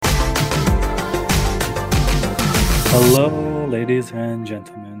Hello, ladies and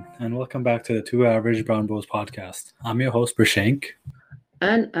gentlemen, and welcome back to the Two Average Brown Bros podcast. I'm your host, Prashank,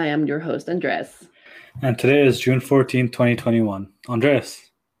 And I am your host, Andres. and today is June 14th, 2021.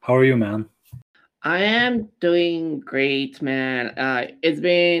 Andres, how are you, man? I am doing great, man.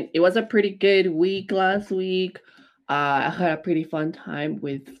 It was a pretty good week last week. I had a pretty fun time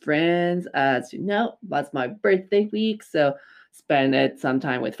with friends. As you know, that's my birthday week, so spent it some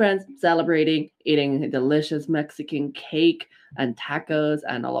time with friends, celebrating, eating delicious Mexican cake and tacos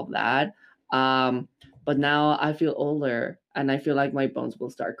and all of that. Um, but now I feel older, and I feel like my bones will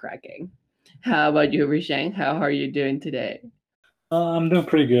start cracking. How about you, Rishang? How are you doing today? I'm doing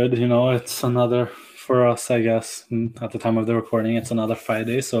pretty good. It's another, for us, I guess, at the time of the recording, it's another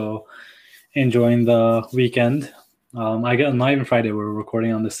Friday, so enjoying the weekend. I get not even Friday, we're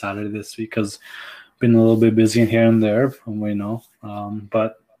recording on this Saturday this week because been a little bit busy here and there,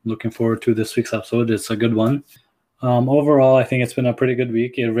 but looking forward to this week's episode. It's a good one. Overall, I think it's been a pretty good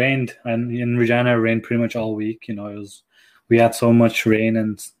week. It rained, and in Regina, it rained pretty much all week. We had so much rain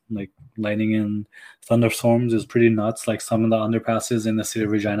and like lightning and thunderstorms. It was pretty nuts. Like some of the underpasses in the city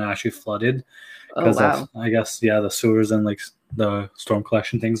of Regina actually flooded Oh because wow. I guess, the sewers and like the storm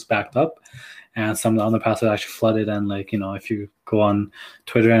collection things backed up, and some of the underpasses actually flooded. And if you go on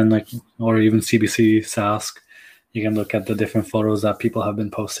Twitter and or even CBC Sask, you can look at the different photos that people have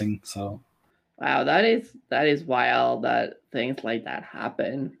been posting. So. Wow, that is wild that things like that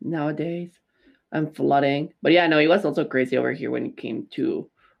happen nowadays and flooding. But yeah, no, it was also crazy over here when it came to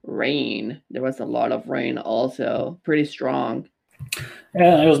rain. There was a lot of rain also, pretty strong.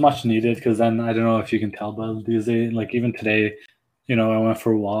 Yeah, it was much needed because then I don't know if you can tell, but these days, like even today, I went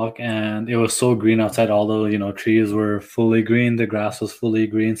for a walk and it was so green outside. All the trees were fully green, the grass was fully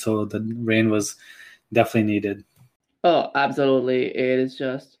green, so the rain was definitely needed. Oh, absolutely. It is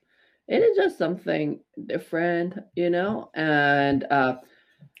just something different, And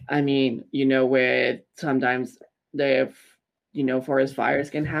I mean, where sometimes the forest fires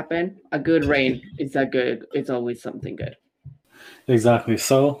can happen. A good rain is it's always something good. Exactly.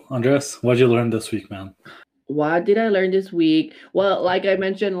 So, Andres, what'd you learn this week, man? What did I learn this week? Well, like I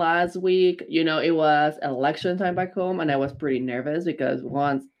mentioned last week, it was election time back home, and I was pretty nervous because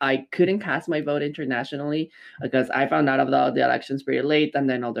once I couldn't cast my vote internationally because I found out about the elections pretty late, and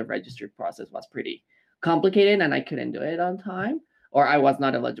then all the registry process was pretty complicated, and I couldn't do it on time, or I was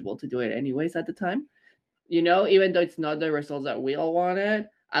not eligible to do it anyways at the time. Even though it's not the results that we all wanted,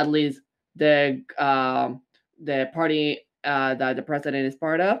 at least the party that the president is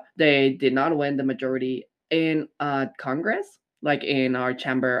part of, they did not win the majority in Congress, like in our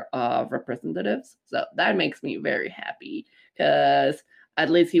Chamber of Representatives. So that makes me very happy because at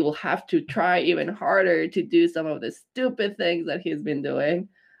least he will have to try even harder to do some of the stupid things that he's been doing.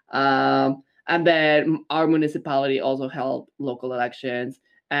 And then our municipality also held local elections,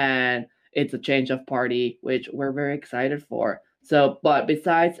 and it's a change of party, which we're very excited for. So, but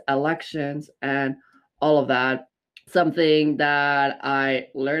besides elections and all of that, something that I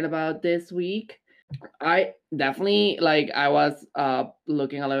learned about this week, I definitely I was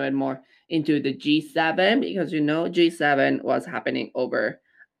looking a little bit more into the G7 because G7 was happening over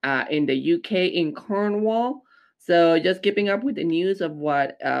in the UK in Cornwall. So just keeping up with the news of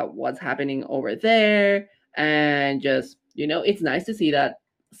what's happening over there, and just it's nice to see that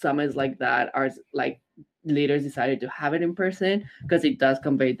summits like that are like leaders decided to have it in person because it does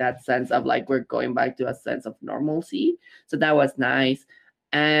convey that sense of like we're going back to a sense of normalcy. So that was nice.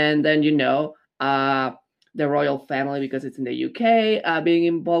 And then the royal family, because it's in the UK, being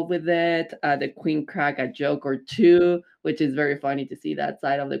involved with it. The Queen cracked a joke or two, which is very funny to see that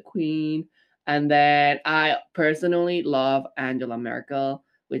side of the Queen. And then I personally love Angela Merkel,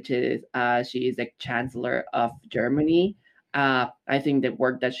 which is she is the Chancellor of Germany. I think the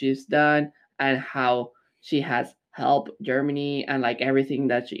work that she's done and how she has helped Germany and like everything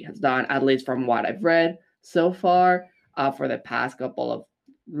that she has done, at least from what I've read so far, for the past couple of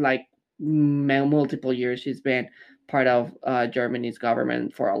like multiple years she's been part of Germany's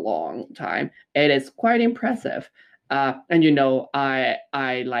government for a long time. It is quite impressive, and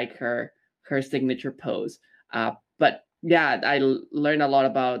I like her signature pose. But yeah, learned a lot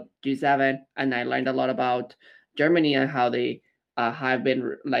about G7, and I learned a lot about Germany and how they have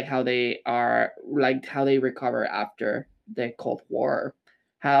been like how they are like how they recover after the Cold War.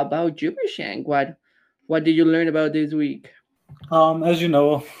 How about you, Shang? What did you learn about this week? As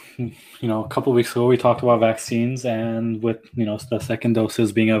a couple of weeks ago we talked about vaccines, and with the second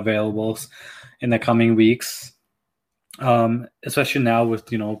doses being available in the coming weeks, especially now with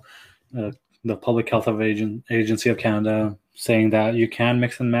the Public Health Agency of Canada saying that you can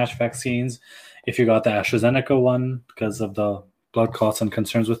mix and match vaccines if you got the AstraZeneca one because of the blood clots and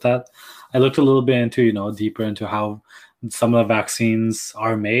concerns with that. I looked a little bit into, deeper into how some of the vaccines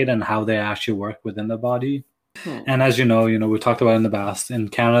are made and how they actually work within the body. And as you know, we talked about in the past, in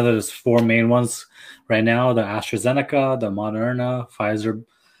Canada, there's four main ones right now: the AstraZeneca, the Moderna, Pfizer,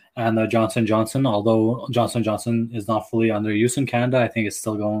 and the Johnson Johnson. Although Johnson Johnson is not fully under use in Canada, I think it's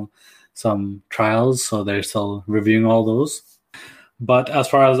still going some trials, so they're still reviewing all those. But as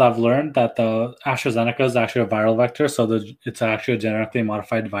far as I've learned, that the AstraZeneca is actually a viral vector, so it's actually a genetically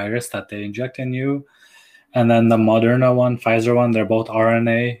modified virus that they inject in you. And then the Moderna one, Pfizer one, they're both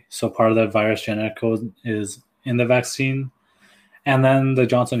RNA, so part of the virus genetic code is in the vaccine. And then the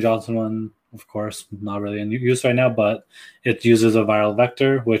Johnson Johnson one, of course, not really in use right now, but it uses a viral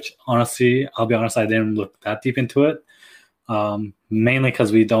vector, which honestly, I'll be honest, I didn't look that deep into it, mainly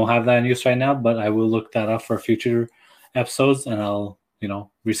because we don't have that in use right now, but I will look that up for future episodes and I'll,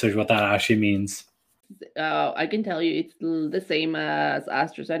 research what that actually means. I can tell you it's the same as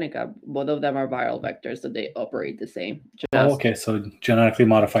AstraZeneca. Both of them are viral vectors, so they operate the same. Okay, so genetically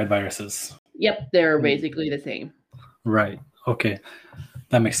modified viruses. Yep, they're basically the same. Right. Okay,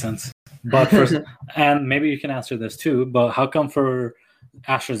 that makes sense. But first, and maybe you can answer this too, but how come for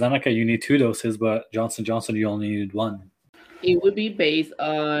AstraZeneca you need 2 doses, but Johnson Johnson you only need 1? It would be based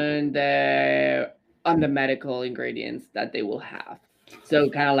on the medical ingredients that they will have. So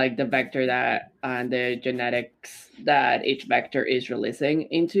kind of like the vector that and the genetics that each vector is releasing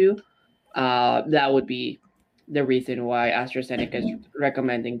into. That would be the reason why AstraZeneca is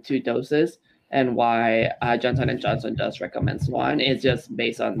recommending 2 doses and why Johnson & Johnson just recommends 1. It's just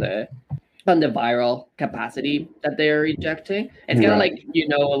based on the viral capacity that they're injecting. It's kind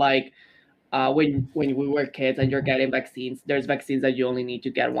of like, when we were kids and you're getting vaccines, there's vaccines that you only need to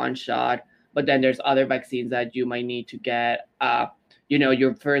get 1 shot, but then there's other vaccines that you might need to get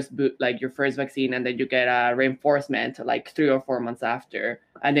your first vaccine, and then you get a reinforcement like 3 or 4 months after,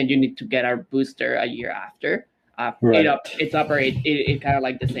 and then you need to get a booster a year after. Right. It kind of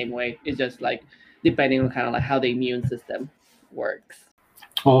like the same way. It's just like depending on kind of like how the immune system works.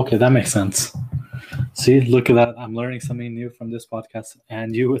 Oh, okay, that makes sense. See, look at that. I'm learning something new from this podcast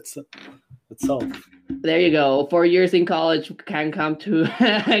and you itself. There you go. 4 years in college can come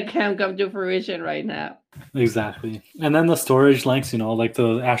to fruition right now. Exactly. And then the storage lengths, like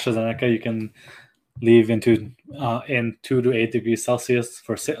the AstraZeneca, you can leave into in 2 to 8 degrees Celsius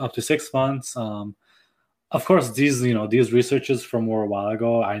for up to 6 months. Of course, these researches from a while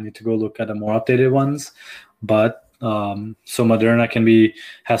ago, I need to go look at the more updated ones. But so Moderna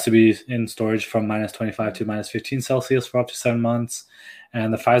has to be in storage from -25 to -15 Celsius for up to 7 months.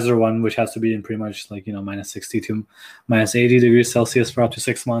 And the Pfizer one, which has to be in pretty much like, -60 to -80 degrees Celsius for up to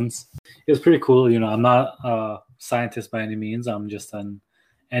 6 months. It was pretty cool. I'm not a scientist by any means. I'm just an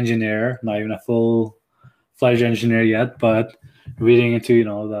engineer, not even a full-fledged engineer yet, but reading into,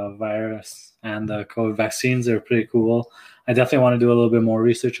 the virus and the COVID vaccines are pretty cool. I definitely want to do a little bit more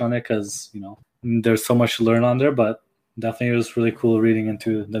research on it because, there's so much to learn on there, but definitely it was really cool reading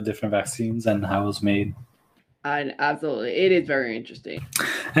into the different vaccines and how it was made. And absolutely, it is very interesting.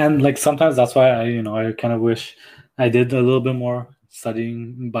 And like sometimes that's why I kind of wish I did a little bit more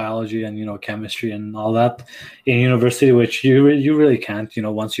studying biology and chemistry and all that in university, which you really can't.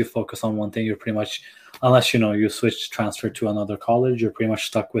 Once you focus on one thing, you're pretty much, unless you transfer to another college, you're pretty much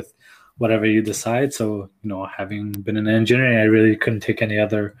stuck with whatever you decide. So having been an engineer, I really couldn't take any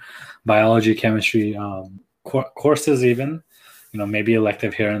other biology, chemistry courses, even maybe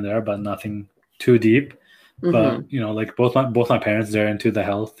elective here and there, but nothing too deep. But like both my parents, they're in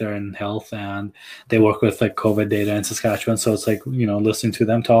health, and they work with like COVID data in Saskatchewan. So it's like listening to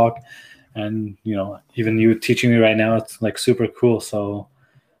them talk, and even you teaching me right now, it's like super cool. So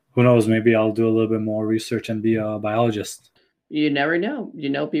who knows? Maybe I'll do a little bit more research and be a biologist. You never know.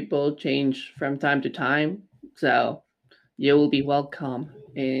 People change from time to time, so you will be welcome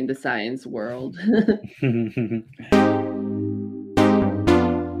in the science world.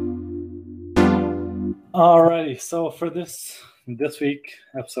 Alrighty, so for this week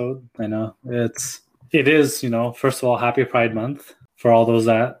episode, I know it is first of all, happy Pride Month for all those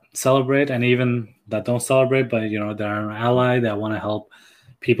that celebrate and even that don't celebrate, but they're an ally that want to help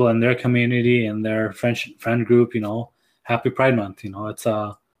people in their community and their friend group. Happy Pride Month.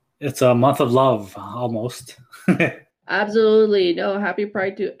 It's a month of love almost. Absolutely, no, happy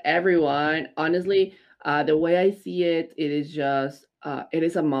Pride to everyone. Honestly, the way I see it, it is just it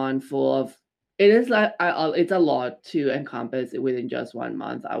is a month full of. It is like it's a lot to encompass within just 1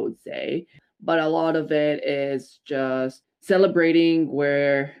 month, I would say. But a lot of it is just celebrating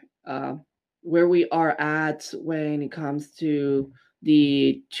where where we are at when it comes to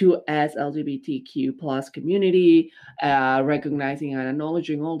the 2S LGBTQ plus community, recognizing and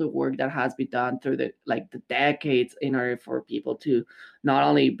acknowledging all the work that has been done through the decades in order for people to not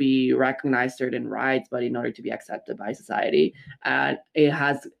only be recognized certain rights, but in order to be accepted by society. And it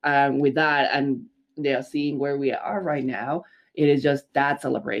has, with that, and they are seeing where we are right now. It is just that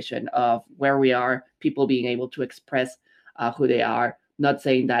celebration of where we are, people being able to express who they are. Not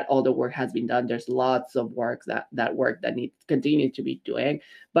saying that all the work has been done. There's lots of work that needs to continue to be doing,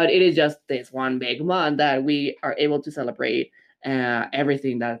 but it is just this one big month that we are able to celebrate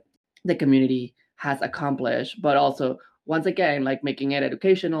everything that the community has accomplished, but also once again, like making it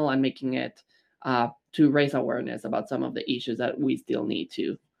educational and making it to raise awareness about some of the issues that we still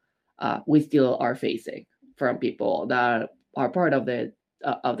are facing from people that are part of the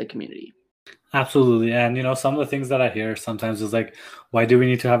community. Absolutely. And some of the things that I hear sometimes is like, why do we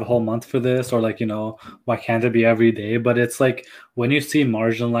need to have a whole month for this? Or like, why can't it be every day? But it's like when you see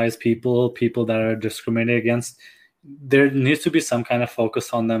marginalized people, people that are discriminated against, there needs to be some kind of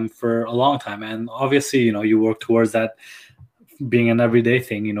focus on them for a long time. And obviously, you work towards that being an everyday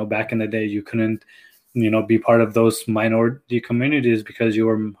thing. Back in the day, you couldn't, be part of those minority communities because you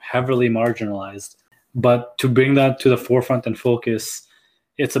were heavily marginalized. But to bring that to the forefront and focus,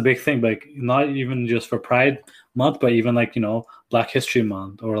 it's a big thing, like not even just for Pride Month, but even like, Black History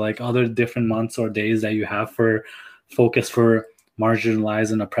Month or like other different months or days that you have for focus for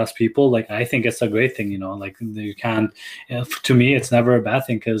marginalized and oppressed people. Like, I think it's a great thing, like you can't, to me, it's never a bad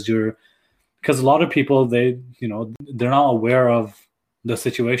thing because a lot of people, they're not aware of the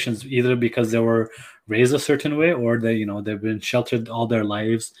situations either because they were raised a certain way or they've been sheltered all their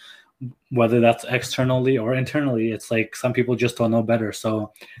lives, whether that's externally or internally. It's like some people just don't know better.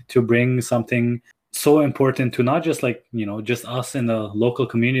 So to bring something so important to not just like, just us in the local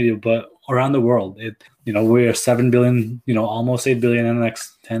community, but around the world, we're 7 billion, almost 8 billion in the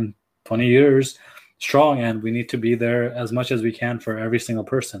next 10, 20 years strong. And we need to be there as much as we can for every single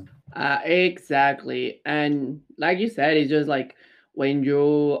person. Exactly. And like you said, it's just like when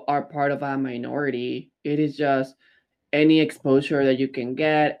you are part of a minority, it is just any exposure that you can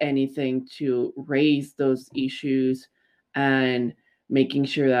get, anything to raise those issues and making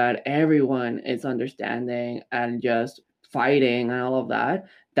sure that everyone is understanding and just fighting and all of that.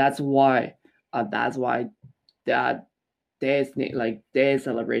 That's why that there's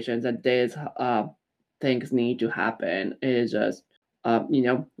celebrations and there's things need to happen. It is just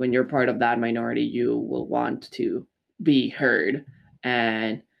when you're part of that minority, you will want to be heard.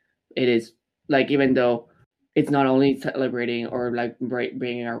 And it is like, even though it's not only celebrating or like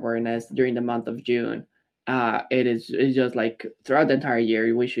bringing awareness during the month of June, it's just like throughout the entire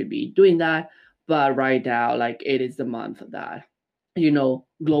year we should be doing that. But right now, like, it is the month that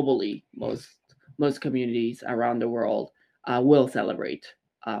globally most communities around the world will celebrate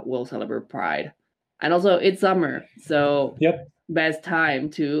Pride. And also it's summer, so Yep. best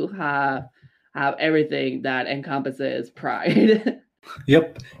time to have everything that encompasses Pride.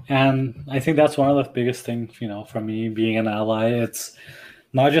 Yep. And I think that's one of the biggest things, for me being an ally. It's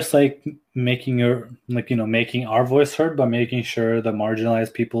not just like making making our voice heard, but making sure the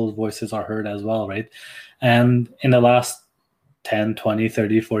marginalized people's voices are heard as well, right? And in the last 10, 20,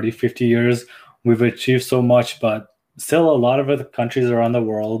 30, 40, 50 years, we've achieved so much, but still a lot of other countries around the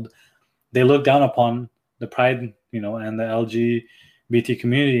world, they look down upon the Pride, and the LGBT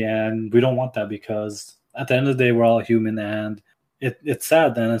community. And we don't want that because at the end of the day, we're all human. And it's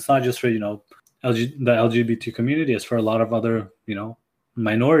sad. And it's not just for, the LGBT community, it's for a lot of other,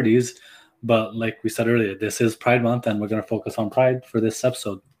 minorities. But like we said earlier, this is Pride Month and we're going to focus on Pride for this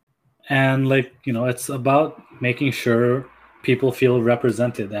episode. And like, it's about making sure people feel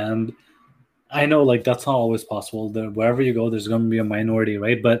represented. And I know like that's not always possible. Wherever you go, there's going to be a minority,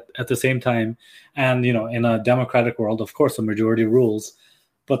 right? But at the same time, and in a democratic world, of course, the majority rules.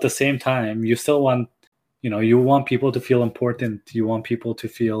 But at the same time, you still want, you want people to feel important. You want people to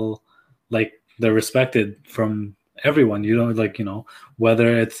feel like they're respected from everyone. You don't like,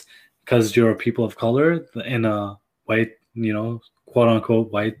 whether it's because you're a people of color in a white, quote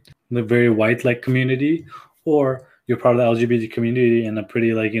unquote white, very white like community, or you're part of the LGBT community in a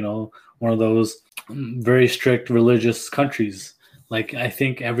pretty like, one of those very strict religious countries. Like, I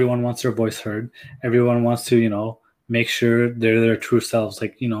think everyone wants their voice heard. Everyone wants to, make sure they're their true selves.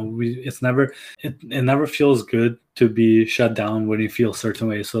 Like, it never feels good to be shut down when you feel a certain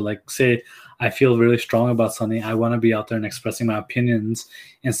way. So like, say I feel really strong about something, I want to be out there and expressing my opinions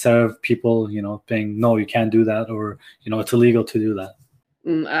instead of people, saying, no, you can't do that, or, it's illegal to do that.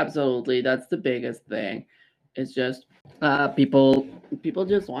 Absolutely, that's the biggest thing. It's just people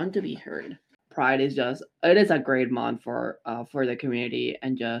just want to be heard. Pride is just, it is a great month for the community,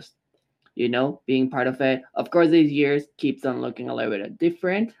 and just, being part of it. Of course, these years keeps on looking a little bit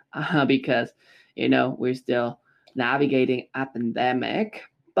different, because we're still navigating a pandemic.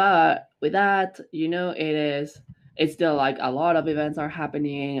 But with that, it's still like a lot of events are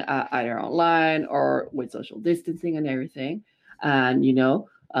happening, either online or with social distancing and everything. And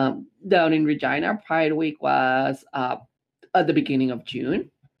down in Regina, Pride Week was at the beginning of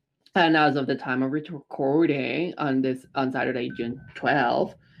June, and as of the time of recording on Saturday, June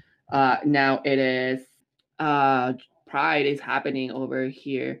 12th, now it is Pride is happening over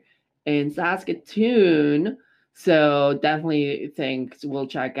here in Saskatoon. So definitely we'll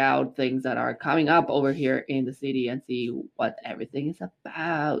check out things that are coming up over here in the city and see what everything is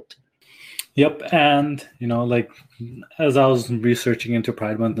about. Yep. And, like, as I was researching into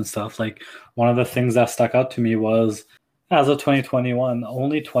Pride Month and stuff, like, one of the things that stuck out to me was, as of 2021,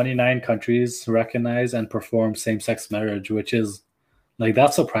 only 29 countries recognize and perform same-sex marriage, which is, like,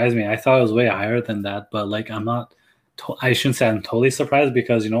 that surprised me. I thought it was way higher than that, but, like, I shouldn't say I'm totally surprised,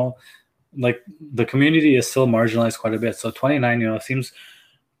 because, like, the community is still marginalized quite a bit. So 29, seems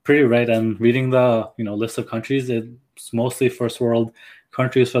pretty right. And reading the, list of countries, it's mostly first world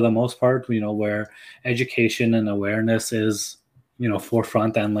countries for the most part, where education and awareness is,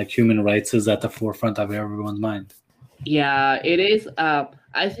 forefront, and like human rights is at the forefront of everyone's mind. Yeah, it is.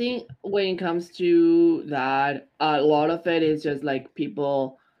 I think when it comes to that, a lot of it is just like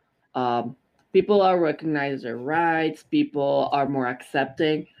people are recognizing their rights. People are more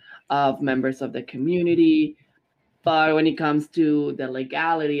accepting of members of the community. But when it comes to the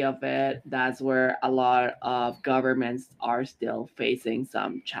legality of it, that's where a lot of governments are still facing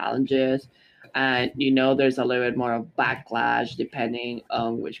some challenges. And, there's a little bit more of backlash depending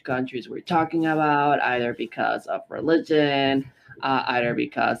on which countries we're talking about, either because of religion, either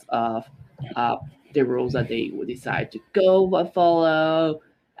because of the rules that they would decide to follow,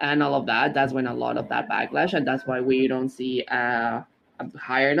 and all of that. That's when a lot of that backlash, and that's why we don't see a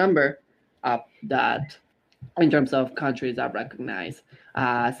higher number of that in terms of countries that recognize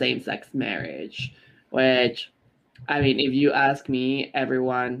same-sex marriage, which, I mean, if you ask me,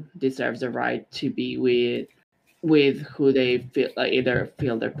 everyone deserves the right to be with who they feel, either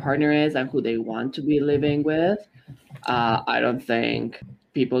feel their partner is and who they want to be living with. I don't think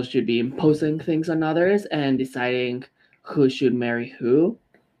people should be imposing things on others and deciding who should marry who.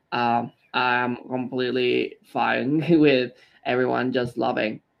 I'm completely fine with everyone just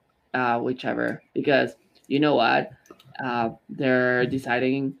loving whichever, because you know what, they're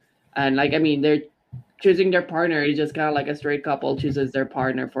deciding, and like, I mean, they're choosing their partner. It's just kind of like a straight couple chooses their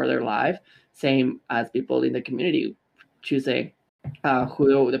partner for their life, same as people in the community choosing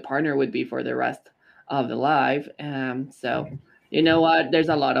who the partner would be for the rest of the life. So you know what, there's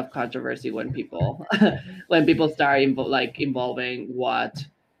a lot of controversy when people when people start involving what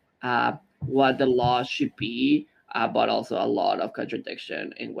the law should be, but also a lot of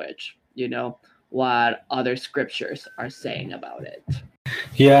contradiction in which what other scriptures are saying about it.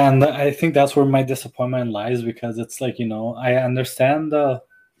 Yeah, and I think that's where my disappointment lies, because it's like, I understand the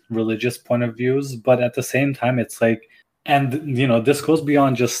religious point of views, but at the same time, it's like, and this goes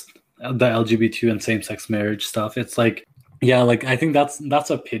beyond just the LGBT and same-sex marriage stuff. It's like, yeah, like, I think that's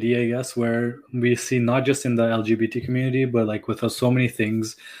a pity, I guess, where we see not just in the LGBT community, but like with so many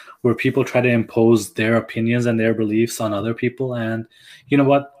things where people try to impose their opinions and their beliefs on other people. And you know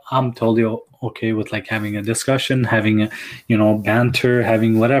what? I'm totally okay with like having a discussion, having banter,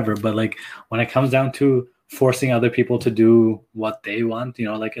 having whatever. But like when it comes down to forcing other people to do what they want,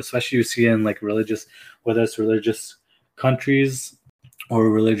 like especially you see in like religious, whether it's religious countries or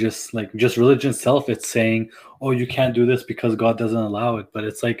religious, like just religion itself, it's saying, oh, you can't do this because God doesn't allow it. But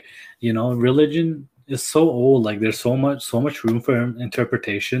it's like, religion is so old. Like there's so much room for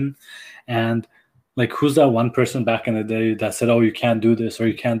interpretation. And like, who's that one person back in the day that said, oh, you can't do this, or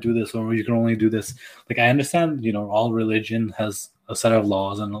you can't do this, or you can only do this? Like, I understand, all religion has a set of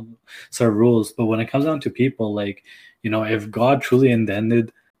laws and a set of rules. But when it comes down to people, like, if God truly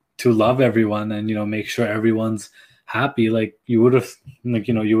intended to love everyone and, make sure everyone's happy, like you would have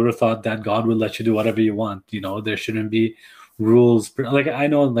thought that God would let you do whatever you want. There shouldn't be rules. Like, I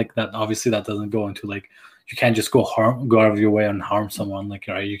know, like, that obviously that doesn't go into like, you can't just go out of your way and harm someone. Like,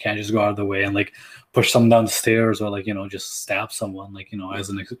 right, you can't just go out of the way and like push someone down the stairs, or like, just stab someone, like, as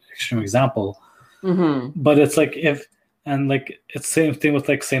an extreme example. Mm-hmm. But it's like, it's same thing with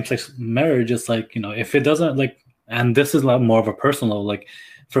like same-sex marriage. It's like, if it doesn't, like, and this is more of a personal level, like,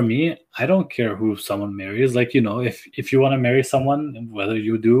 for me, I don't care who someone marries. Like, if you want to marry someone, whether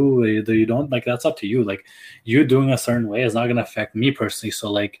you do, whether you don't, like, that's up to you. Like, you doing a certain way is not going to affect me personally.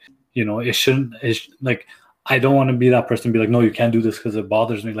 So like, it shouldn't. Like, I don't want to be that person to be like, no, you can't do this because it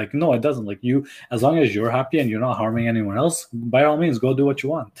bothers me. Like, no, it doesn't. Like, as long as you're happy and you're not harming anyone else, by all means, go do what you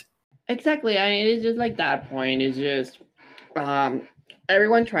want. Exactly. I mean, it's just like that point is just um,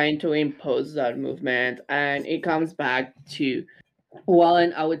 everyone trying to impose that movement, and it comes back to, well,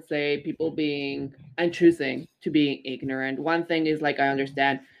 and I would say people being and choosing to be ignorant. One thing is like I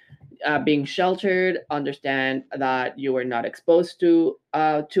understand being sheltered, understand that you were not exposed to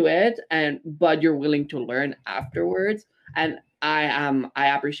it, and but you're willing to learn afterwards. And I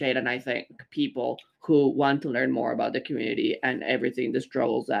appreciate and I thank people who want to learn more about the community and everything, the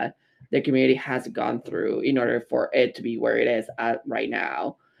struggles that the community has gone through in order for it to be where it is at right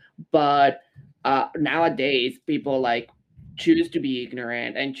now. But nowadays, people like choose to be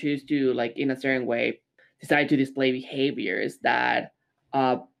ignorant and choose to like in a certain way decide to display behaviors that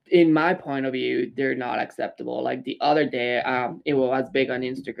uh, in my point of view, they're not acceptable. Like the other day, it was big on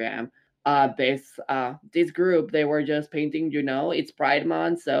Instagram. This group, they were just painting. It's Pride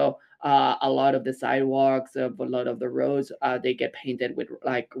Month, so a lot of the sidewalks of a lot of the roads, they get painted with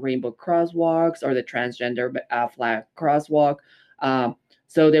like rainbow crosswalks or the transgender flag crosswalk.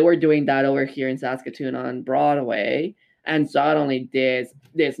 So they were doing that over here in Saskatoon on Broadway, and suddenly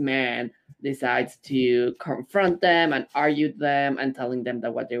this man decides to confront them and argue them and telling them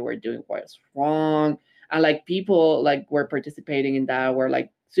that what they were doing was wrong. And like people like were participating in that were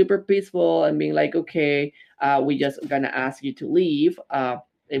like super peaceful and being like, okay, we just gonna ask you to leave.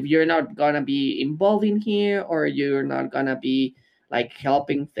 If you're not gonna be involved in here or you're not gonna be like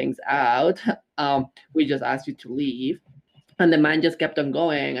helping things out, we just ask you to leave. And the man just kept on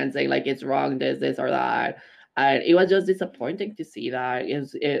going and saying like it's wrong, this or that. And it was just disappointing to see that.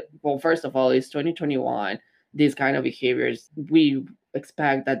 Well, first of all, it's 2021. These kind of behaviors we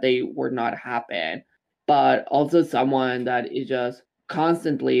expect that they would not happen, but also someone that is just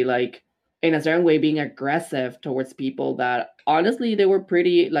constantly like in a certain way being aggressive towards people that honestly they were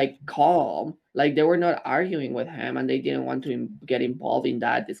pretty like calm, like they were not arguing with him and they didn't want to get involved in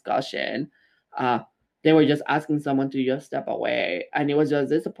that discussion. uh they were just asking someone to just step away, and it was just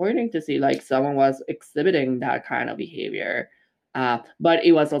disappointing to see like someone was exhibiting that kind of behavior. But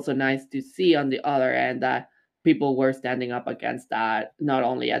it was also nice to see on the other end that people were standing up against that, not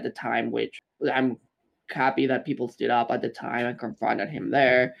only at the time, which I'm happy that people stood up at the time and confronted him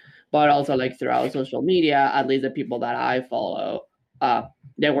there, but also like throughout social media, at least the people that I follow, uh,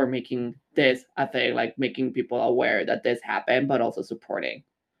 they were making this a thing, like making people aware that this happened, but also supporting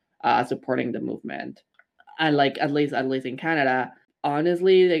the movement. And like at least in Canada,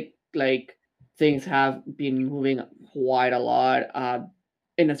 honestly, like things have been moving quite a lot.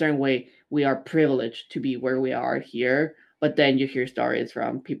 In a certain way, we are privileged to be where we are here. But then you hear stories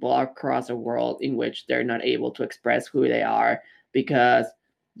from people across the world in which they're not able to express who they are because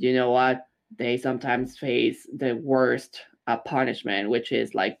you know what, they sometimes face the worst punishment, which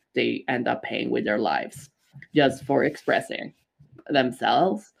is like they end up paying with their lives just for expressing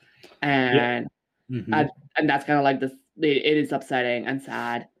themselves. Yeah. And Mm-hmm. and, and that's kind of like this. It is upsetting and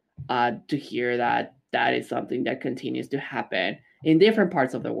sad to hear that that is something that continues to happen in different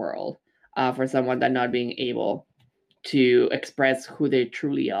parts of the world for someone that not being able to express who they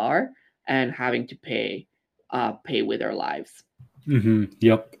truly are and having to pay with their lives.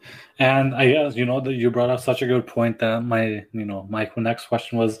 Yep. And I guess, that you brought up such a good point that my next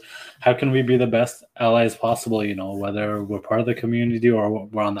question was, how can we be the best allies possible, whether we're part of the community or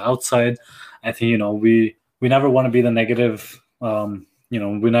we're on the outside. I think, we never want to be the negative, we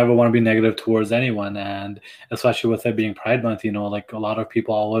never want to be negative towards anyone. And especially with it being Pride Month, like a lot of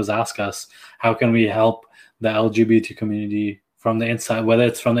people always ask us, how can we help the LGBT community from the inside, whether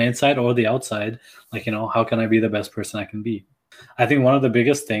it's from the inside or the outside? Like, how can I be the best person I can be? I think one of the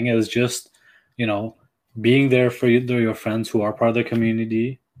biggest thing is just, you know, being there for your friends who are part of the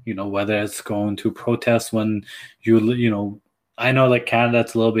community, whether it's going to protest when I know like Canada,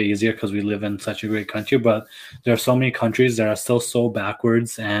 it's a little bit easier because we live in such a great country, but there are so many countries that are still so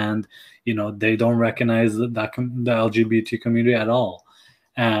backwards and, they don't recognize the LGBT community at all.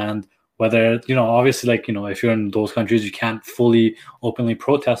 And whether, obviously, like, if you're in those countries, you can't fully openly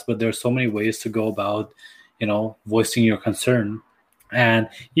protest, but there's so many ways to go about voicing your concern. And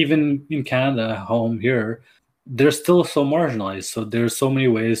even in Canada, home here, they're still so marginalized. So there's so many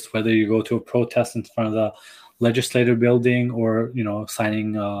ways, whether you go to a protest in front of the legislative building or,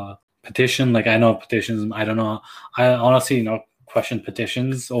 signing a petition. Like I know petitions, I don't know. I honestly, question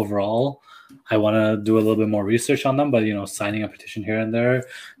petitions overall. I want to do a little bit more research on them, but, signing a petition here and there,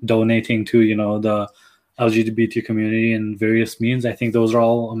 donating to, the LGBT community in various means. I think those are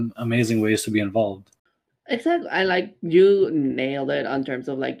all amazing ways to be involved. Exactly. I like you nailed it on terms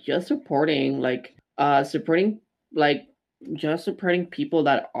of like just supporting like just supporting people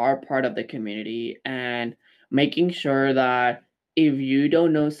that are part of the community and making sure that if you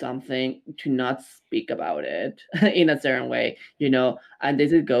don't know something to not speak about it in a certain way,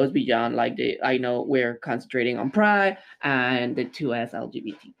 and goes beyond like the I know we're concentrating on pride and the 2S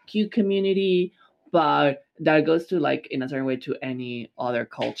LGBTQ community, but that goes to like in a certain way to any other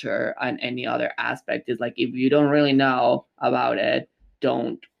culture and any other aspect. Is like if you don't really know about it,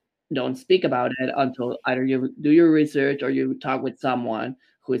 don't don't speak about it until either you do your research or you talk with someone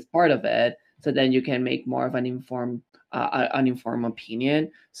who is part of it, so then you can make more of an informed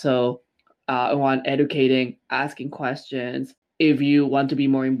opinion. So I want educating, asking questions. If you want to be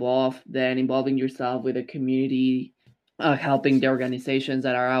more involved, then involving yourself with the community, helping the organizations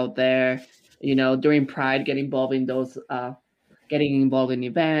that are out there, during Pride, getting involved in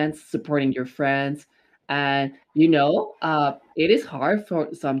events, supporting your friends. And, it is hard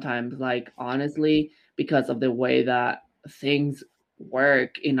for sometimes, like, honestly, because of the way that things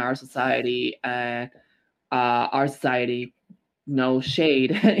work in our society, and our society, no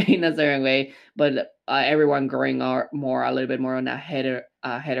shade in a certain way, but everyone growing up more a little bit more on a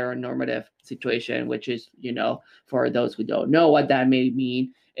heteronormative situation, which is, for those who don't know what that may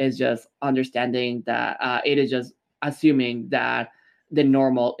mean, is just understanding that it is just assuming that the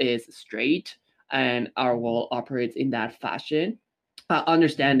normal is straight and our world operates in that fashion.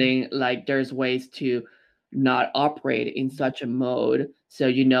 Understanding like there's ways to not operate in such a mode.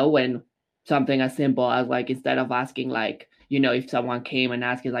 So, when something as simple as like instead of asking like, if someone came and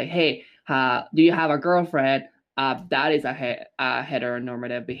asked you like, hey, do you have a girlfriend? That is a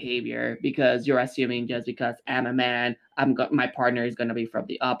heteronormative behavior, because you're assuming just because I'm a man, my partner is going to be from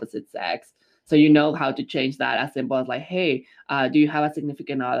the opposite sex. So you know how to change that as simple as like, hey, do you have a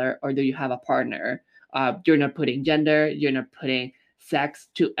significant other or do you have a partner? You're not putting gender, you're not putting sex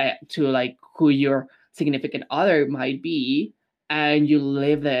to like who your significant other might be, and you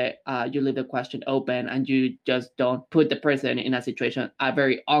leave the question open, and you just don't put the person in a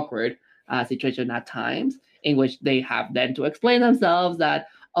very awkward situation at times, in which they have then to explain themselves that,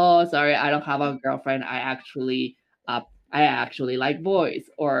 oh, sorry, I don't have a girlfriend, I actually like boys,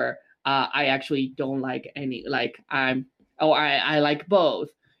 or I actually don't like any, like I like both,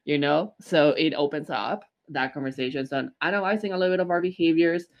 so it opens up that conversation. So analyzing a little bit of our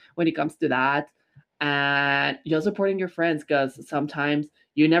behaviors when it comes to that, and just supporting your friends, because sometimes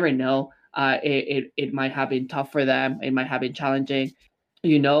you never know, it might have been tough for them, it might have been challenging,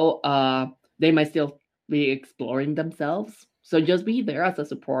 you know they might still be exploring themselves, so just be there as a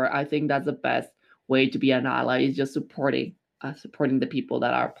support. I think that's the best way to be an ally, is just supporting the people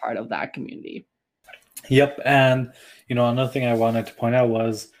that are part of that community. Yep, and another thing I wanted to point out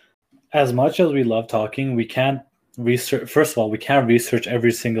was, as much as we love talking, we can't research. First of all, we can't research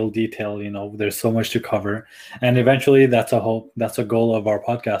every single detail. There's so much to cover, and eventually, that's a goal of our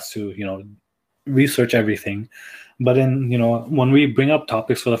podcast to research everything. But when we bring up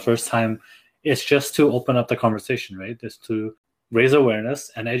topics for the first time, it's just to open up the conversation, right? It's to raise awareness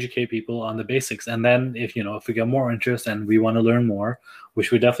and educate people on the basics. And then if we get more interest and we want to learn more,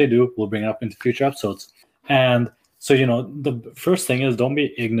 which we definitely do, we'll bring it up into future episodes. And so, the first thing is don't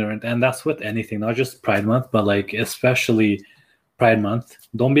be ignorant. And that's with anything, not just Pride Month, but like especially Pride Month.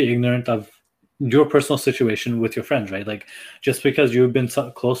 Don't be ignorant of your personal situation with your friends, right? Like just because you've been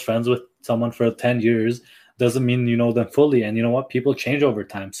close friends with someone for 10 years doesn't mean you know them fully. And you know what? People change over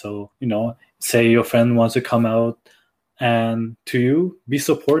time. So, say your friend wants to come out and to you, be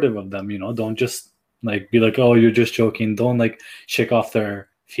supportive of them. Don't just like be like, oh, you're just joking. Don't like shake off their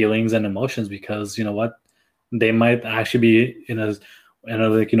feelings and emotions, because you know what? They might actually be in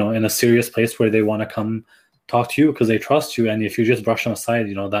a serious place where they want to come talk to you because they trust you. And if you just brush them aside,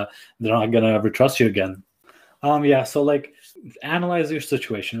 that they're not gonna ever trust you again. Yeah. So like, analyze your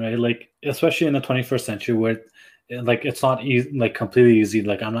situation, right? Like, especially in the 21st century, where like it's not easy, like completely easy.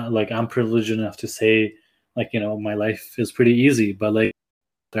 Like I'm privileged enough to say, like, my life is pretty easy, but like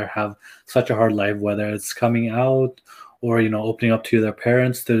they have such a hard life, whether it's coming out or opening up to their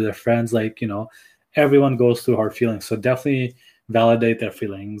parents, to their friends. Like, everyone goes through hard feelings. So definitely validate their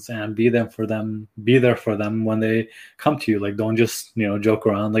feelings and be there for them when they come to you. Like, don't just joke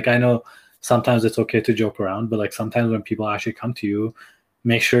around. Like, I know sometimes it's okay to joke around, but like sometimes when people actually come to you,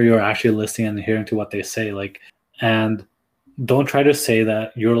 make sure you're actually listening and hearing to what they say. Like, and don't try to say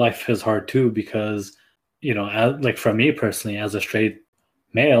that your life is hard too, because like for me personally, as a straight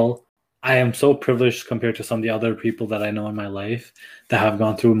male, I am so privileged compared to some of the other people that I know in my life that have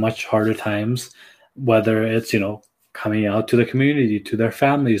gone through much harder times, whether it's coming out to the community, to their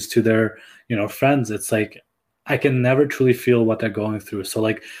families, to their, friends. It's like I can never truly feel what they're going through. So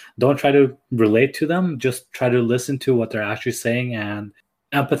like don't try to relate to them, just try to listen to what they're actually saying and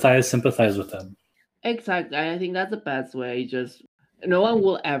empathize, sympathize with them. Exactly. I think that's the best way. Just no one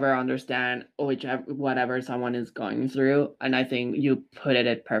will ever understand whatever someone is going through. And I think you put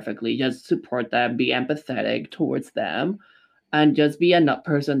it perfectly. Just support them, be empathetic towards them, and just be a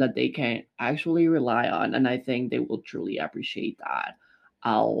person that they can actually rely on. And I think they will truly appreciate that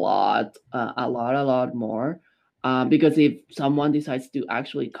a lot more. Because if someone decides to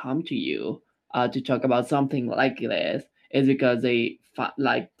actually come to you to talk about something like this, it's because they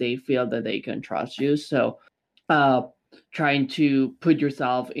feel that they can trust you. So, uh, trying to put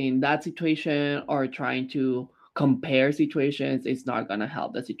yourself in that situation or trying to compare situations is not going to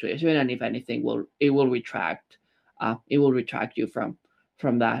help the situation, and if anything it will retract you from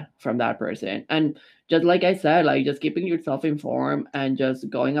that person. And just like I said, like just keeping yourself informed and just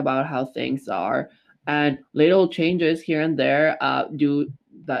going about how things are, and little changes here and there do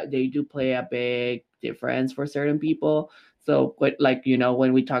that they do play a big difference for certain people. So like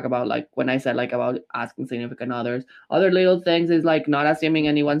when we talk about, like when I said like about asking significant others, other little things is like not assuming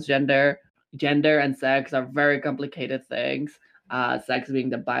anyone's gender and sex are very complicated things. Sex being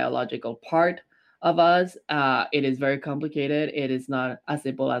the biological part of us, it is very complicated. It is not as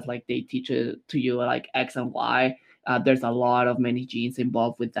simple as like they teach it to you like X and Y. There's a lot of many genes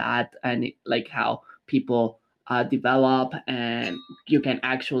involved with that, and like how people develop, and you can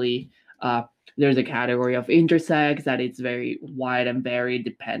actually there's a category of intersex that it's very wide and varied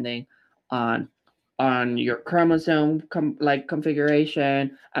depending on your chromosome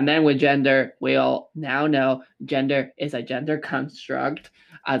configuration. And then with gender, we all now know gender is a gender construct,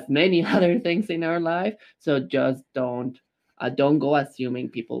 as many other things in our life. So just don't go assuming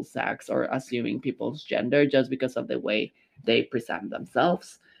people's sex or assuming people's gender just because of the way they present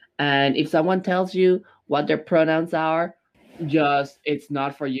themselves. And if someone tells you what their pronouns are, just it's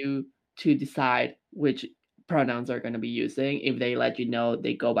not for you to decide which pronouns they're going to be using. If they let you know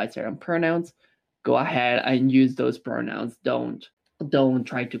they go by certain pronouns, go ahead and use those pronouns. Don't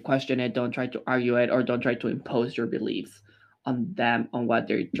try to question it, don't try to argue it, or don't try to impose your beliefs on them on what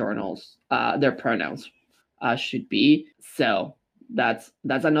their pronouns should be. So that's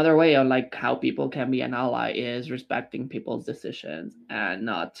another way of like how people can be an ally, is respecting people's decisions and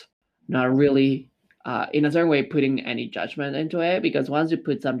not really in a certain way putting any judgment into it, because once you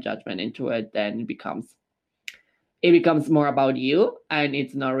put some judgment into it, then it becomes more about you, and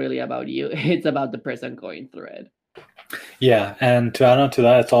it's not really about you. It's about the person going through it. Yeah, and to add on to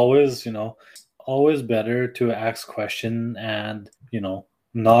that, it's always, always better to ask question and,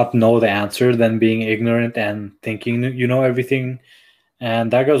 not know the answer than being ignorant and thinking you know everything.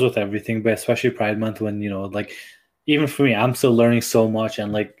 And that goes with everything, but especially Pride Month when, like even for me, I'm still learning so much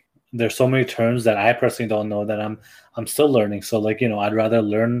and like there's so many terms that I personally don't know that I'm still learning. So like, I'd rather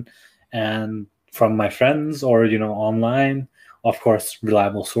learn and from my friends or, online, of course,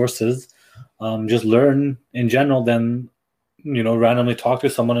 reliable sources, just learn in general than, randomly talk to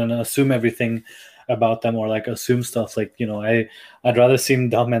someone and assume everything about them or like assume stuff like, I'd rather seem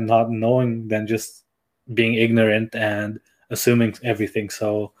dumb and not knowing than just being ignorant and assuming everything.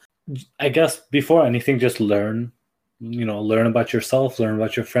 So I guess before anything, just learn, learn about yourself, learn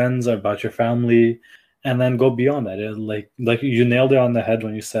about your friends, about your family, and then go beyond that. Like you nailed it on the head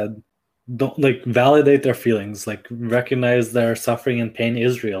when you said, don't like validate their feelings, like recognize their suffering and pain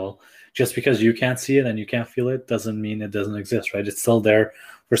is real. Just because you can't see it and you can't feel it doesn't mean it doesn't exist, right? It's still there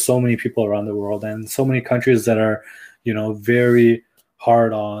for so many people around the world and so many countries that are, very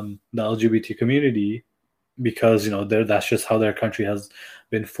hard on the LGBT community because that's just how their country has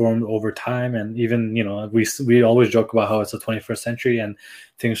been formed over time. And even we always joke about how it's the 21st century and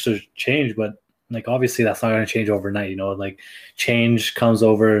things should change, but like obviously that's not going to change overnight. Like change comes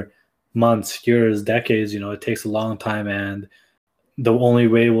over months, years, decades. It takes a long time, and the only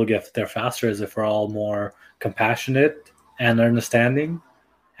way we'll get there faster is if we're all more compassionate and understanding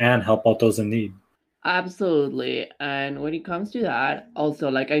and help out those in need. Absolutely. And when it comes to that, also,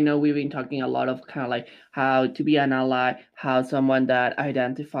 like, I know we've been talking a lot of kind of like how to be an ally, how someone that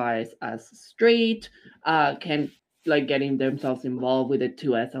identifies as straight can like getting themselves involved with the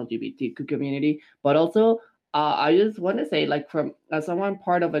 2S LGBTQ community. But also, I just want to say, like, from as someone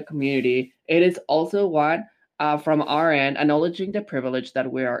part of a community, it is also one from our end, acknowledging the privilege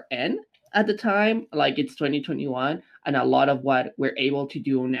that we are in at the time. Like, it's 2021, and a lot of what we're able to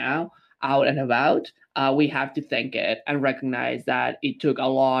do now out and about we have to thank it and recognize that it took a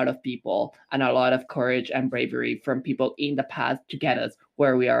lot of people and a lot of courage and bravery from people in the past to get us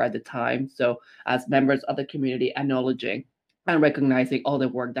where we are at the time. So, as members of the community, acknowledging and recognizing all the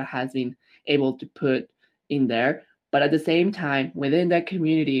work that has been able to put in there. But at the same time, within that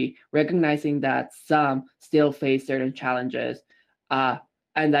community, recognizing that some still face certain challenges,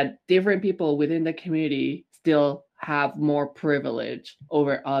 and that different people within the community still have more privilege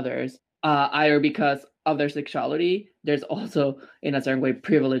over others, either because of their sexuality. There's also, in a certain way,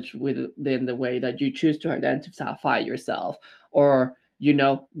 privilege within the way that you choose to identify yourself, or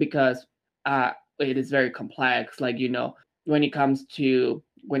because it is very complex. Like when it comes to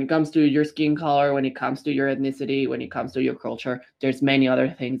your skin color, when it comes to your ethnicity, when it comes to your culture, there's many other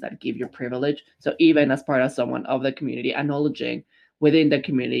things that give you privilege. So even as part of someone of the community, acknowledging within the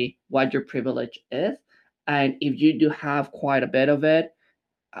community what your privilege is, and if you do have quite a bit of it,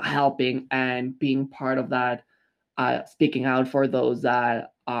 helping and being part of that, speaking out for those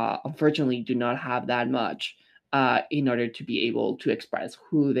that unfortunately do not have that much, in order to be able to express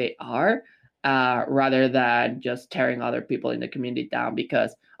who they are, rather than just tearing other people in the community down.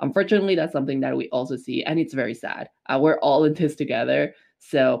 Because unfortunately, that's something that we also see, and it's very sad. We're all in this together,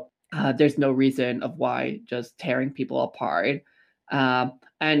 so there's no reason of why just tearing people apart.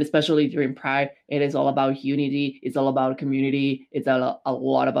 And especially during Pride, it is all about unity. It's all about community. It's a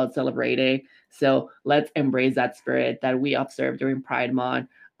lot about celebrating. So let's embrace that spirit that we observe during Pride Month,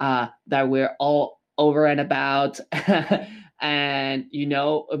 that we're all over and about, and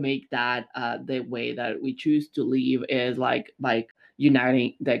make that the way that we choose to live is like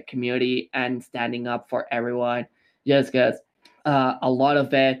uniting the community and standing up for everyone. Just because a lot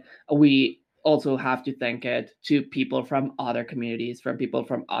of it, we also have to thank it to people from other communities, from people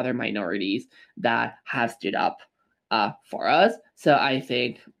from other minorities that have stood up for us. So I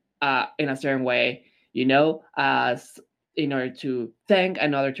think, in a certain way, as in order to thank,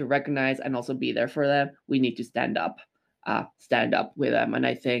 in order to recognize, and also be there for them, we need to stand up with them. And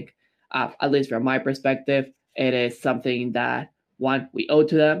I think, at least from my perspective, it is something that, one, we owe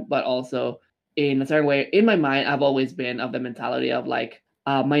to them, but also in a certain way, in my mind, I've always been of the mentality of like,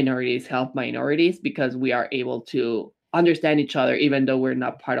 minorities help minorities, because we are able to understand each other. Even though we're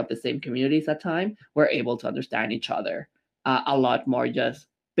not part of the same communities at time, we're able to understand each other a lot more, just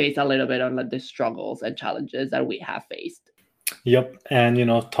based a little bit on like the struggles and challenges that we have faced. Yep. And,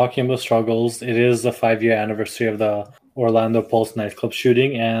 talking about struggles, it is the 5-year anniversary of the Orlando Pulse nightclub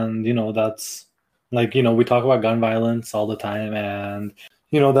shooting. And, that's like, we talk about gun violence all the time. And,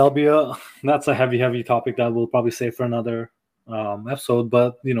 that's a heavy, heavy topic that we'll probably save for another episode.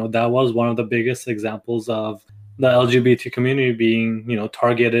 But, that was one of the biggest examples of the LGBT community being,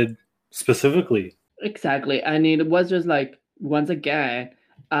 targeted specifically. Exactly. And it was just like, once again,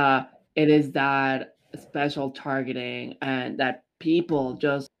 it is that special targeting, and that people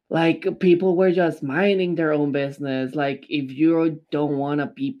were just minding their own business. Like, if you don't want to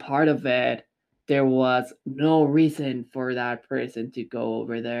be part of it, there was no reason for that person to go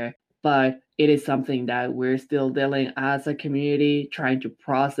over there. But it is something that we're still dealing as a community, trying to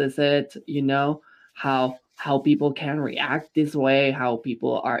process it, how people can react this way, how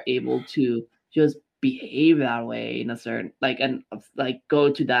people are able to just behave that way in a certain and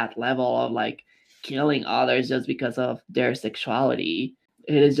go to that level of like killing others just because of their sexuality.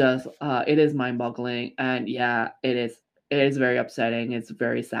 It is just it is mind-boggling, and yeah, it is very upsetting. It's a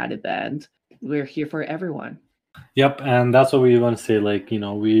very sad event. We're here for everyone. Yep. And that's what we want to say. Like,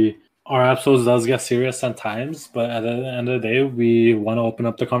 our episodes does get serious at times, but at the end of the day, we want to open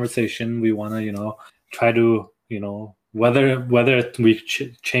up the conversation. We want to, try to, whether we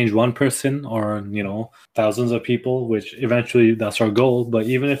change one person or, thousands of people, which eventually that's our goal. But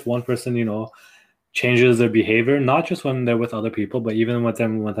even if one person, changes their behavior, not just when they're with other people, but even with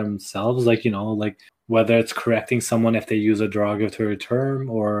themselves, like, like whether it's correcting someone if they use a derogatory term,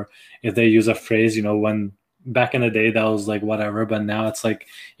 or if they use a phrase, when back in the day that was like whatever, but now it's like,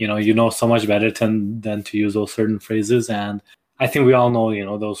 so much better than to use those certain phrases. And I think we all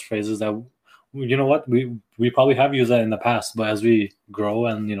know, those phrases that, what, we probably have used that in the past, but as we grow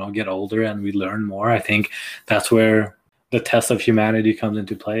and, get older and we learn more, I think that's where the test of humanity comes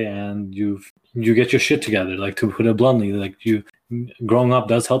into play, and you get your shit together, like, to put it bluntly. Like, growing up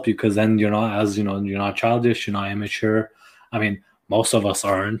does help you, because then you're not childish, you're not immature. I mean, most of us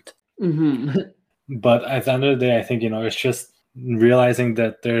aren't. Mm-hmm. But at the end of the day, I think, it's just realizing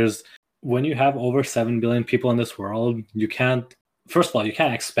that when you have over 7 billion people in this world, first of all, you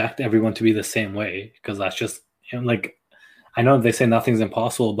can't expect everyone to be the same way, because that's just, like, I know they say nothing's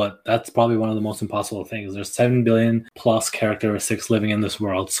impossible, but that's probably one of the most impossible things. There's 7 billion plus characteristics living in this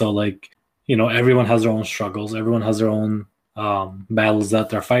world. So, like, everyone has their own struggles, everyone has their own battles that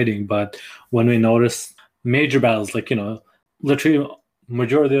they're fighting. But when we notice major battles, like, literally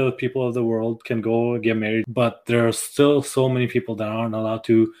majority of the people of the world can go get married, but there are still so many people that aren't allowed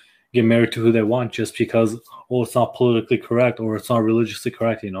to get married to who they want just because, oh, it's not politically correct or it's not religiously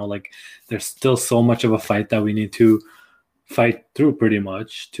correct. Like, there's still so much of a fight that we need to fight through pretty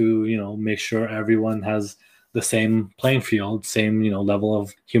much to, make sure everyone has the same playing field, same, level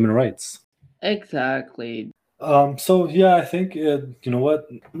of human rights. Exactly. So yeah, I think you know what,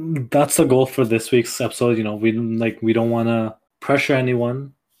 that's the goal for this week's episode. We don't want to pressure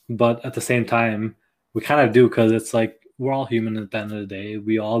anyone, but at the same time, we kind of do, because it's like we're all human at the end of the day.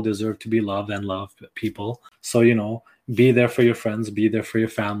 We all deserve to be loved and love people. So be there for your friends, be there for your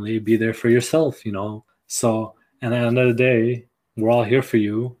family, be there for yourself. So, and at the end of the day, we're all here for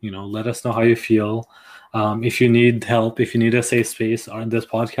you. Let us know how you feel. If you need help, if you need a safe space on this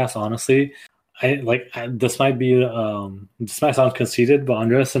podcast, honestly, this might sound conceited, but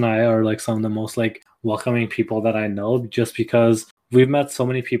Andres and I are like some of the most like welcoming people that I know, just because we've met so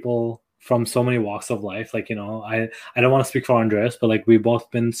many people from so many walks of life. Like, I don't want to speak for Andres, but like we've both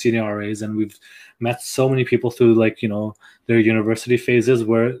been senior RAs and we've met so many people through like, their university phases,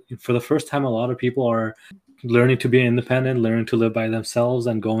 where for the first time a lot of people are learning to be independent, learning to live by themselves,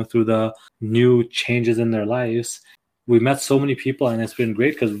 and going through the new changes in their lives. We met so many people, and it's been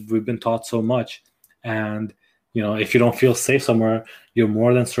great because we've been taught so much. And if you don't feel safe somewhere, you're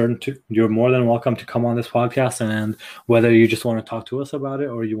more than welcome to come on this podcast. And whether you just want to talk to us about it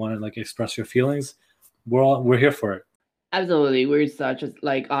or you want to like express your feelings, we're here for it. Absolutely. We're such a,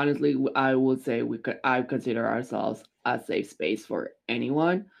 like, honestly, I would say I consider ourselves a safe space for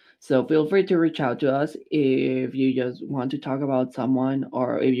anyone. So feel free to reach out to us if you just want to talk about someone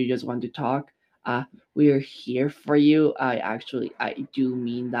or if you just want to talk. Uh, we are here for you. I do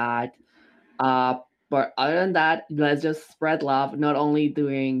mean that. Uh, but other than that, let's just spread love, not only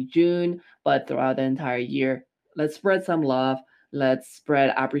during June, but throughout the entire year. Let's spread some love. Let's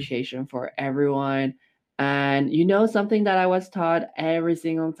spread appreciation for everyone. And something that I was taught every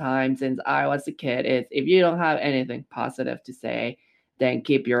single time since I was a kid is if you don't have anything positive to say, then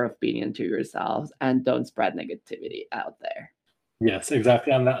keep your opinion to yourselves and don't spread negativity out there. Yes,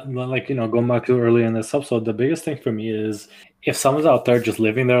 exactly. And that, like, going back to earlier in this episode, the biggest thing for me is if someone's out there just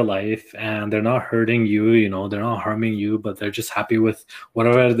living their life and they're not hurting you, they're not harming you, but they're just happy with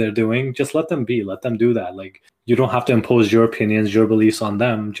whatever they're doing, just let them be, let them do that. Like, you don't have to impose your opinions, your beliefs on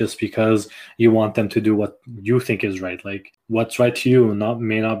them just because you want them to do what you think is right. Like, what's right to you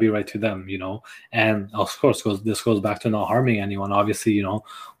may not be right to them. And of course, this goes back to not harming anyone. Obviously,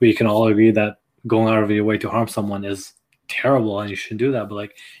 we can all agree that going out of your way to harm someone is terrible and you shouldn't do that. But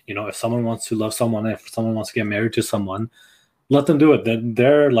like, if someone wants to love someone, if someone wants to get married to someone, let them do it.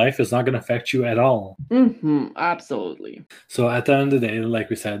 Their life is not going to affect you at all. Absolutely. So at the end of the day, like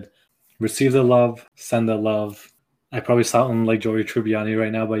we said, receive the love, send the love. I probably sound like Joey Tribbiani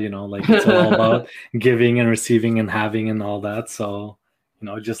right now, but like it's all about giving and receiving and having and all that. So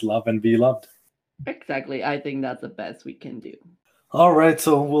just love and be loved. Exactly. I think that's the best we can do. All right,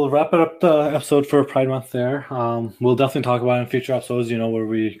 so we'll wrap it up the episode for Pride Month there. We'll definitely talk about it in future episodes, where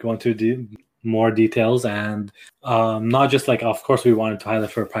we go into more details, and not just like, of course, we wanted to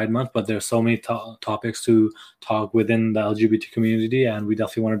highlight for Pride Month, but there's so many topics to talk within the LGBT community, and we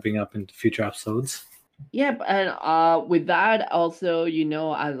definitely want to bring up in future episodes. Yep, and with that, also,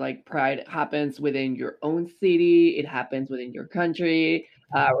 as like Pride happens within your own city, it happens within your country.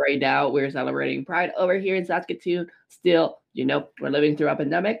 Right now, we're celebrating Pride over here in Saskatoon. Still, we're living through a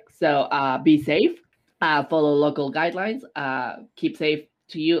pandemic, so be safe, follow local guidelines, keep safe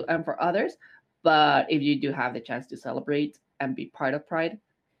to you and for others. But if you do have the chance to celebrate and be part of Pride,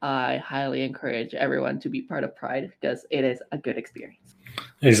 I highly encourage everyone to be part of Pride because it is a good experience.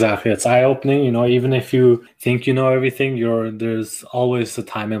 Exactly. It's eye-opening, even if you think you know everything, there's always a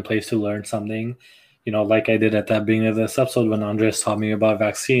time and place to learn something. Like I did at the beginning of this episode when Andres taught me about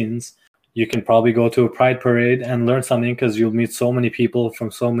vaccines. You can probably go to a Pride parade and learn something because you'll meet so many people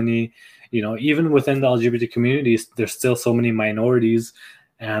from so many, even within the LGBT communities, there's still so many minorities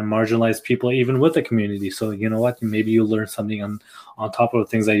and marginalized people, even with the community. So you know what? Maybe you'll learn something on top of the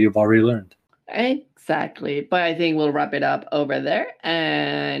things that you've already learned. Exactly. But I think we'll wrap it up over there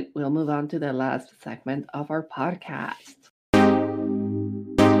and we'll move on to the last segment of our podcast.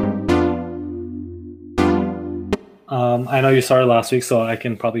 I know you started last week, so I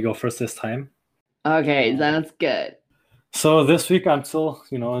can probably go first this time. Okay, sounds good. So this week I'm still,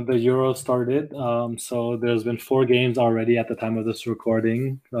 the Euro started. So there's been four games already at the time of this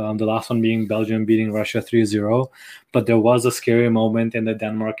recording. The last one being Belgium beating Russia 3-0. But there was a scary moment in the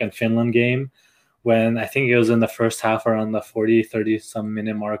Denmark and Finland game when I think it was in the first half around the 40, 30 some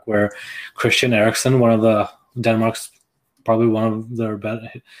minute mark where Christian Eriksen, one of the Denmark's probably one of their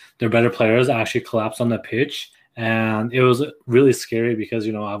better players, actually collapsed on the pitch. And it was really scary because,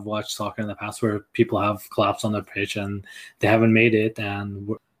 I've watched soccer in the past where people have collapsed on the pitch and they haven't made it. And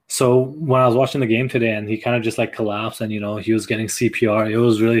so when I was watching the game today and he kind of just like collapsed and, he was getting CPR, it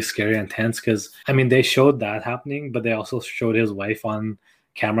was really scary and tense because, I mean, they showed that happening, but they also showed his wife on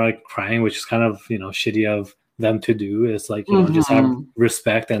camera crying, which is kind of, shitty of them to do. Is like, just have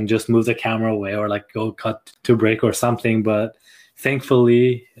respect and just move the camera away or like go cut to break or something. But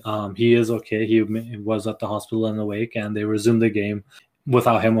thankfully, he is okay. He was at the hospital in the wake, and they resumed the game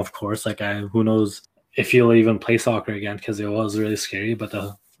without him, of course. Like, who knows if he'll even play soccer again because it was really scary. But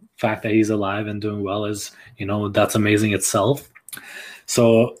the fact that he's alive and doing well is, that's amazing itself.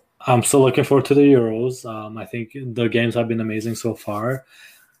 So I'm still looking forward to the Euros. I think the games have been amazing so far.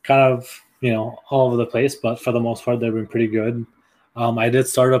 Kind of, all over the place, but for the most part, they've been pretty good. I did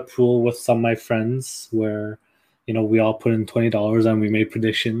start a pool with some of my friends where, we all put in $20 and we made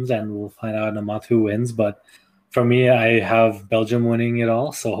predictions, and we'll find out in a month who wins. But for me, I have Belgium winning it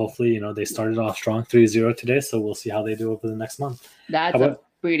all. So hopefully, they started off strong 3-0 today. So we'll see how they do over the next month. That's a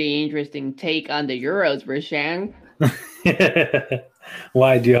pretty interesting take on the Euros, Rishang.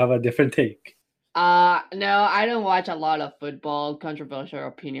 Why? Do you have a different take? No, I don't watch a lot of football. Controversial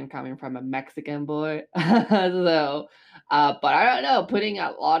opinion coming from a Mexican boy. So, but I don't know, putting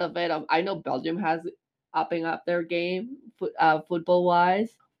a lot of it. I know Belgium has upping up their game, football wise,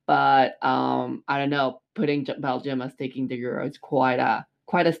 but I don't know, putting Belgium as taking the Euro is quite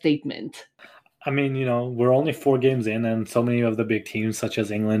a statement. I mean, we're only 4 games in, and so many of the big teams, such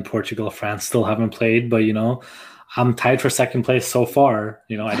as England, Portugal, France, still haven't played. But I'm tied for second place so far.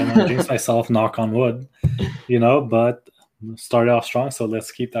 I don't want to jinx myself, knock on wood, but started off strong, so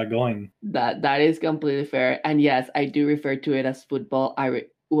let's keep that going. That is completely fair. And yes, I do refer to it as football. I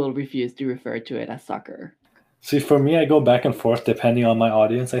will refuse to refer to it as soccer. See, for me, I go back and forth depending on my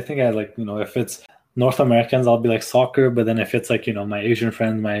audience. I think I like, if it's North Americans, I'll be like soccer. But then if it's like, my Asian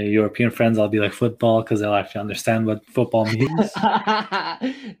friends, my European friends, I'll be like football because they'll actually understand what football means.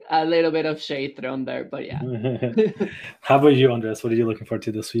 A little bit of shade thrown there, but yeah. How about you, Andres? What are you looking forward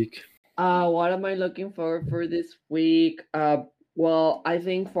to this week? What am I looking forward for this week? Well, I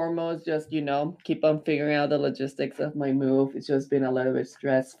think foremost, just keep on figuring out the logistics of my move. It's just been a little bit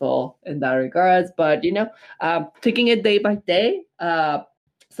stressful in that regards, but taking it day by day.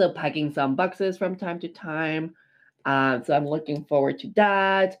 So packing some boxes from time to time. So I'm looking forward to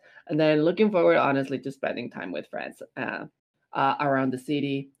that, and then looking forward, honestly, to spending time with friends around the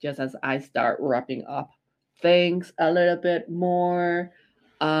city, just as I start wrapping up things a little bit more.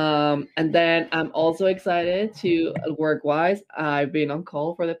 And then I'm also excited to work wise. I've been on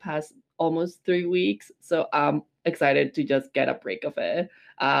call for the past almost 3 weeks, so I'm excited to just get a break of it.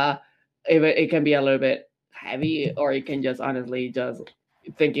 It can be a little bit heavy, or you can just honestly just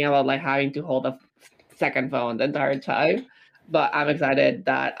thinking about like having to hold a second phone the entire time. But I'm excited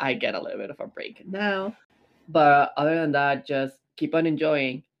that I get a little bit of a break now. But other than that, just keep on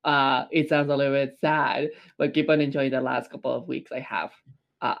enjoying. It sounds a little bit sad, but keep on enjoying the last couple of weeks I have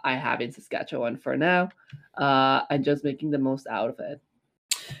in Saskatchewan for now, and just making the most out of it.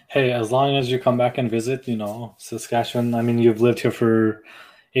 Hey, as long as you come back and visit, Saskatchewan, I mean, you've lived here for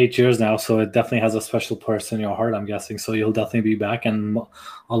 8 years now, so it definitely has a special place in your heart, I'm guessing. So you'll definitely be back, and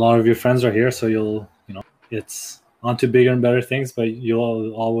a lot of your friends are here, so it's on to bigger and better things, but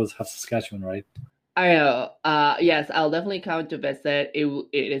you'll always have Saskatchewan, right? I know. Yes, I'll definitely come to visit. It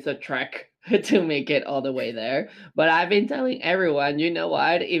is a trek to make it all the way there. But I've been telling everyone, you know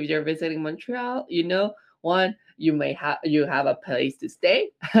what? If you're visiting Montreal, one, you have a place to stay.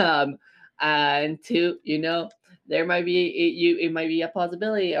 And two, there might be it might be a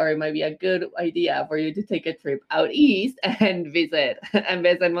possibility, or it might be a good idea for you to take a trip out east and visit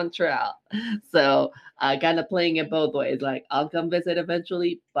Montreal. So kind of playing it both ways. Like, I'll come visit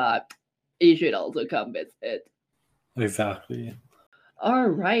eventually, but you should also come visit. Exactly.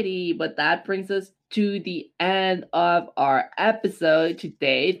 Alrighty, but that brings us to the end of our episode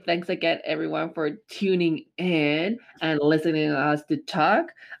today. Thanks again, everyone, for tuning in and listening to us to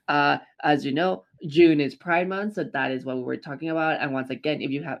talk. As you know, June is Pride Month, so that is what we were talking about. And once again, if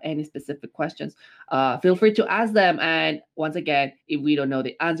you have any specific questions, feel free to ask them. And once again, if we don't know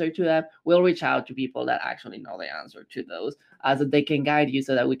the answer to them, we'll reach out to people that actually know the answer to those, so they can guide you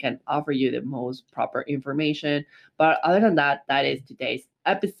so that we can offer you the most proper information. But other than that, that is today's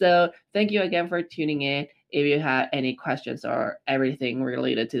episode. Thank you again for tuning in. If you have any questions or everything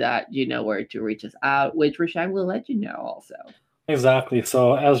related to that, you know where to reach us out, which Rashan will let you know also. Exactly.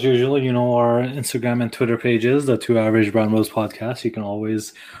 So as usual, our Instagram and Twitter pages, the Two Average Brown Rose Podcast. You can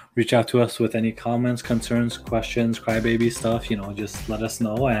always reach out to us with any comments, concerns, questions, crybaby stuff. Just let us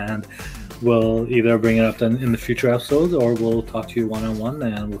know, and we'll either bring it up in the future episodes, or we'll talk to you one-on-one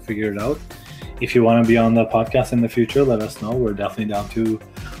and we'll figure it out. If you want to be on the podcast in the future, let us know. We're definitely down to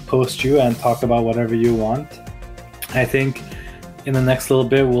host you and talk about whatever you want. I think in the next little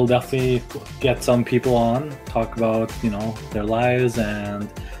bit, we'll definitely get some people on, talk about, their lives and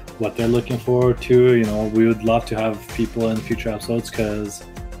what they're looking forward to. We would love to have people in future episodes because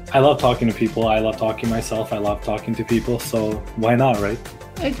I love talking to people. I love talking myself. I love talking to people. So why not, right?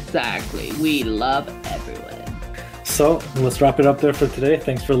 Exactly. We love everyone. So let's wrap it up there for today.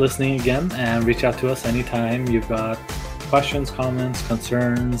 Thanks for listening again, and reach out to us anytime you've got questions, comments,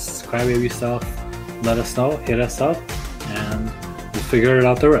 concerns, crybaby stuff. Let us know. Hit us up, and we'll figure it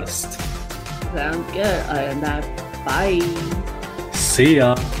out the rest. Sounds good. Other than that, bye. See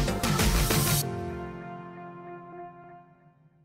ya.